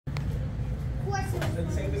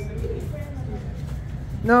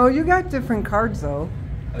No, you got different cards though.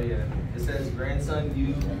 Oh yeah. It says, grandson,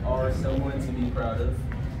 you are someone to be proud of.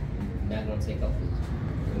 Not gonna take off.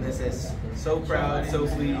 And it says, so proud, so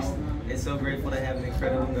pleased, and so grateful to have an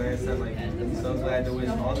incredible grandson like you. So glad to wish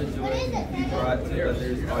all the joy you brought to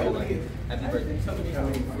others all your life. Happy birthday.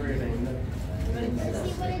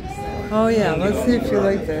 Oh yeah, let's see if you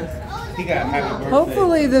like this. He got happy birthday.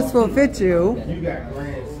 Hopefully this will fit you. You got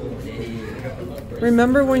grandson.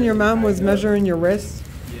 Remember when your mom was measuring your wrist?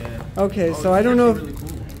 Yeah. Okay, so I don't know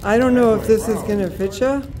if this is gonna fit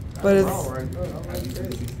you, but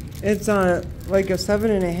it's on like a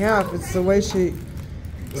 7.5. It's the way she.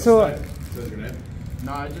 So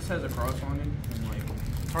No, it just has a cross on it, and like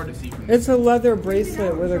it's hard to see from. it's a leather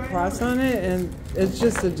bracelet with a cross on it, and it's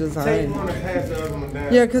just a design.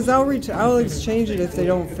 Yeah, because I'll exchange it if they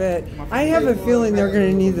don't fit. I have a feeling they're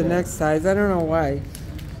gonna need the next size. I don't know why.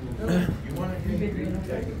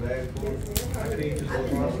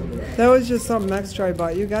 That was just something extra I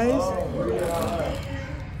bought you guys.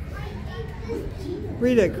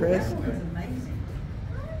 Read it, Chris.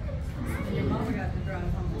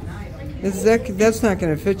 That's not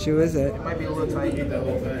going to fit you, is it? It might be a little tight. I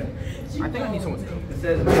think I need someone's help. It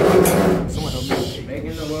says, someone help me.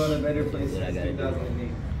 Making the world a better place since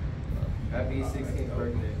 2008. Happy 16th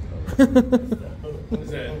birthday. What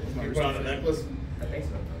is that? You put on a necklace? I think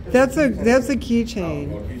so. That's a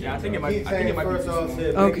keychain. Yeah, I think it might be.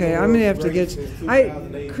 Okay, I'm gonna have to get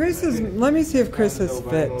you. Chris is. Let me see if Chris's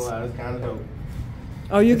fits.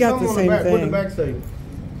 Oh, you got the same What the thing. back say?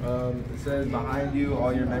 It says, behind you,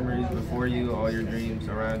 all your memories, before you, all your dreams,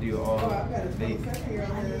 around you, all faith.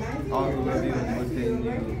 All who love you and within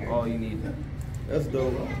you, all you need. That's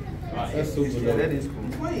dope. That's super Yeah, dope. that is cool.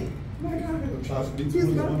 Alright,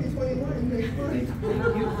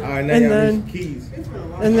 now And y'all then- need keys.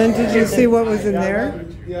 And then, did you see what was in there?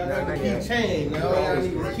 Yeah, that's the key chain. Now all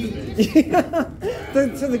y'all need is keys.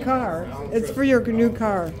 To the car. It's for your new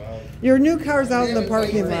car. Your new car's out in the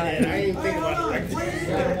parking lot. I ain't think about it like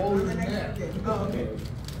that.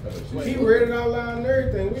 She read it out loud and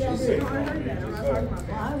everything. What y'all saying?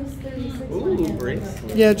 Ooh, brace.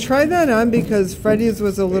 Yeah, try that on because Freddie's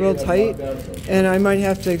was a little tight, and I might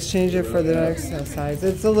have to exchange it for the next size.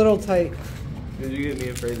 It's a little tight. Did you get me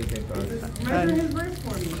a crazy pink card?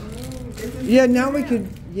 Yeah, now we could.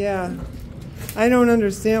 Yeah, I don't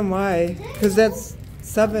understand why, because that's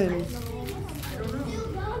 7.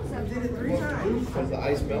 Because the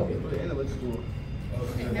ice melted. And it looks cool.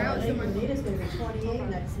 Now it's going to be 28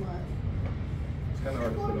 next month. It's kind of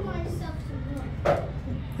hard to put on.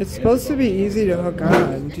 It's supposed to be easy to hook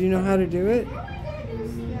on. Do you know how to do it?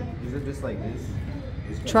 Is it just like this?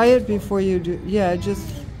 Try it before you do. Yeah, it just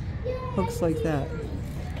hooks like that.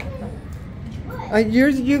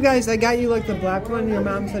 You guys, I got you like the black one. Your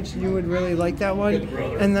mom said you would really like that one,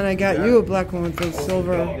 and then I got you a black one with the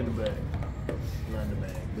silver. Get the bag. Not the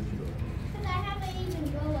bag, but you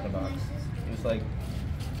know. The box. It's like,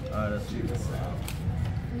 that's sad.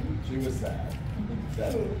 She was sad.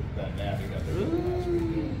 That napping up there.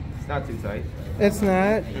 It's not too tight. It's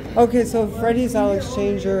not? Okay, so Freddie's, I'll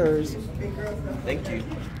exchange yours. Thank you.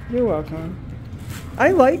 You're welcome.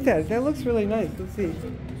 I like that. That looks really nice. Let's see.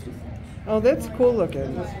 Oh, that's cool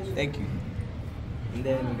looking. Thank you. And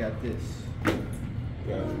then we got this.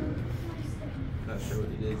 Not sure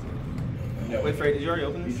what it is. Wait, Fred, did you already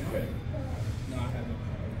open this? No, I haven't.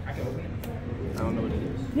 I can open it. I don't know what it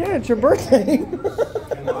is. Yeah, it's your birthday.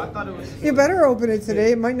 Well, I thought it was. You better open it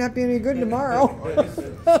today. It might not be any good tomorrow. What that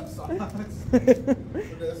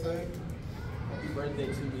say? Happy birthday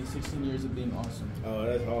to me. 16 years of being awesome. Oh,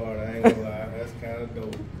 that's hard. I ain't gonna lie. That's kind of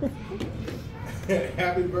dope.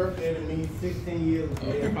 Happy birthday to me, 16 years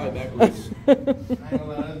ago. They're probably backwards. I ain't gonna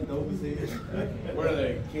lie, that's dope as hell. What are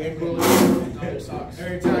they? Can't go Socks.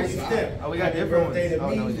 every time you step. Oh, we got Happy different birthday ones. to Oh,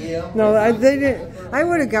 me, no, we didn't. yeah. No, they didn't. I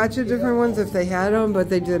would have got you different ones if they had them, but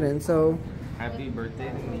they didn't. So, Happy birthday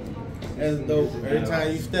to me. That's dope. Every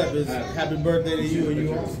time you step, it's happy birthday to you and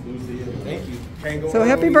you awesome. Thank you. Can't go so wrong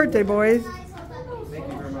happy with birthday, boys. Thank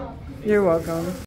you very much. You're welcome.